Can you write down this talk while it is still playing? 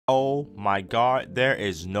Oh my god, there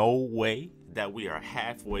is no way that we are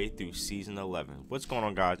halfway through season 11. What's going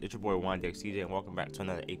on, guys? It's your boy TJ, and welcome back to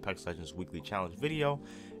another Apex Legends weekly challenge video.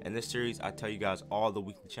 In this series, I tell you guys all the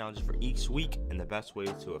weekly challenges for each week and the best way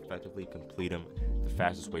to effectively complete them the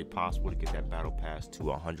fastest way possible to get that battle pass to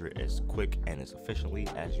 100 as quick and as efficiently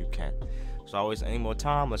as you can. So always, any more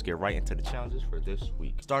time, let's get right into the challenges for this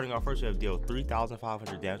week. Starting off first, we have deal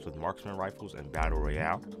 3,500 damage with marksman rifles and battle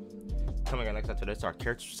royale. Coming up next after this, our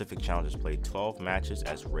character-specific challenges play 12 matches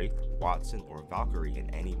as Wraith, Watson, or Valkyrie in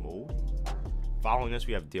any mode. Following this,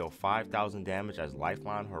 we have deal 5,000 damage as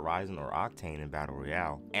Lifeline, Horizon, or Octane in Battle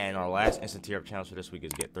Royale. And our last instant tier up challenge for this week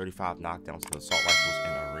is get 35 knockdowns with assault rifles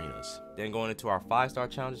in arenas. Then going into our 5-star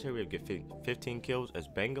challenges here, we have get 15 kills as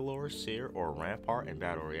Bangalore, Seer, or Rampart in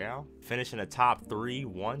Battle Royale. Finish in the top 3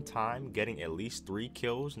 one time, getting at least 3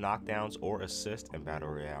 kills, knockdowns, or assists in Battle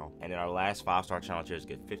Royale. And then our last 5-star challenge here is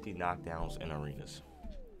get 50 knockdowns in arenas.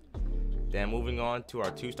 Then moving on to our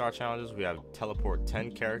 2-star challenges, we have teleport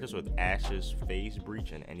 10 characters with Ash's Phase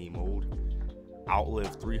Breach in any mode,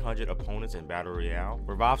 outlive 300 opponents in Battle Royale,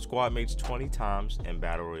 revive squad mates 20 times in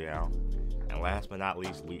Battle Royale, and last but not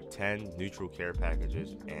least, loot 10 neutral care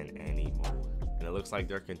packages in any mode. And it looks like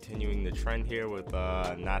they're continuing the trend here with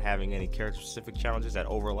not having any character-specific challenges that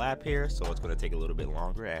overlap here, so it's going to take a little bit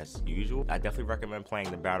longer as usual. I definitely recommend playing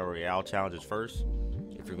the Battle Royale challenges first.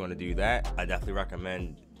 If you're going to do that, I definitely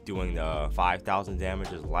recommend doing the 5,000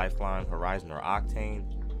 damage as Lifeline, Horizon, or Octane.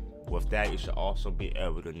 With that, you should also be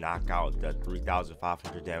able to knock out the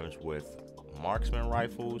 3,500 damage with marksman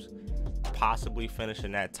rifles, possibly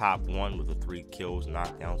finishing that top 1 with the 3 kills,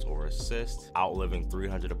 knockdowns, or assists. Outliving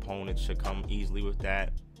 300 opponents should come easily with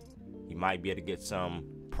that. You might be able to get some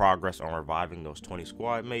progress on reviving those 20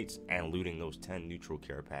 squad mates and looting those 10 neutral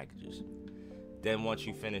care packages. Then once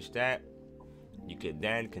you finish that, you could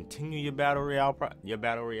then continue your battle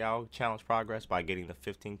royale challenge progress by getting the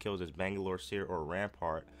 15 kills as Bangalore, Seer, or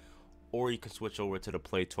Rampart, or you can switch over to the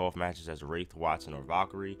play 12 matches as Wraith, Watson, or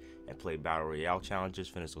Valkyrie and play battle royale challenges.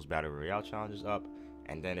 Finish those battle royale challenges up,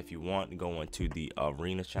 and then if you want, go into the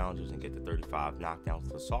arena challenges and get the 35 knockdowns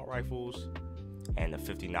with assault rifles and the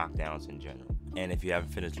 50 knockdowns in general. And if you haven't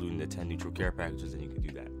finished looting the 10 neutral care packages, then you can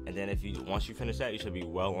do that. And then once you finish that, you should be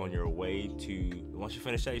well on your way to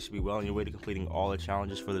completing all the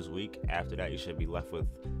challenges for this week. After that, you should be left with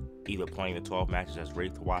either playing the 12 matches as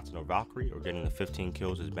Wraith, Watson, or Valkyrie, or getting the 15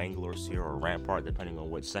 kills as Bangalore, Seer, or Rampart, depending on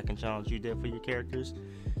which second challenge you did for your characters.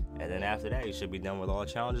 And then after that, you should be done with all the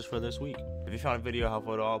challenges for this week. If you found the video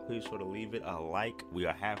helpful at all, please sure to leave it a like. We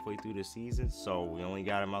are halfway through the season, so we only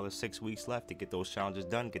got another 6 weeks left to get those challenges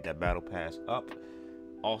done, get that battle pass up.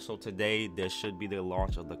 Also today, there should be the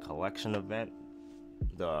launch of the collection event,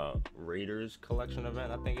 the Raiders collection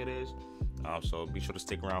event, I think it is. So be sure to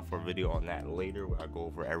stick around for a video on that later where I go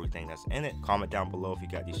over everything that's in it. Comment down below if you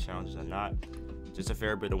got these challenges or not. Just a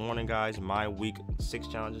fair bit of warning, guys, my week 6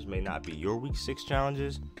 challenges may not be your week 6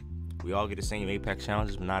 challenges. We all get the same Apex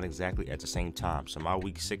challenges, but not exactly at the same time. So my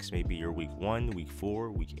week 6 may be your week 1, week 4,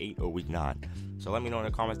 week 8, or week 9. So let me know in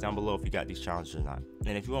the comments down below if you got these challenges or not.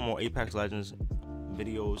 And if you want more Apex Legends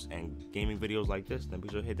videos and gaming videos like this, then be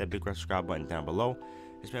sure to hit that big red subscribe button down below.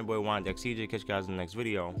 It's been boy TJ. Catch you guys in the next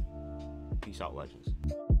video. Peace out, Legends.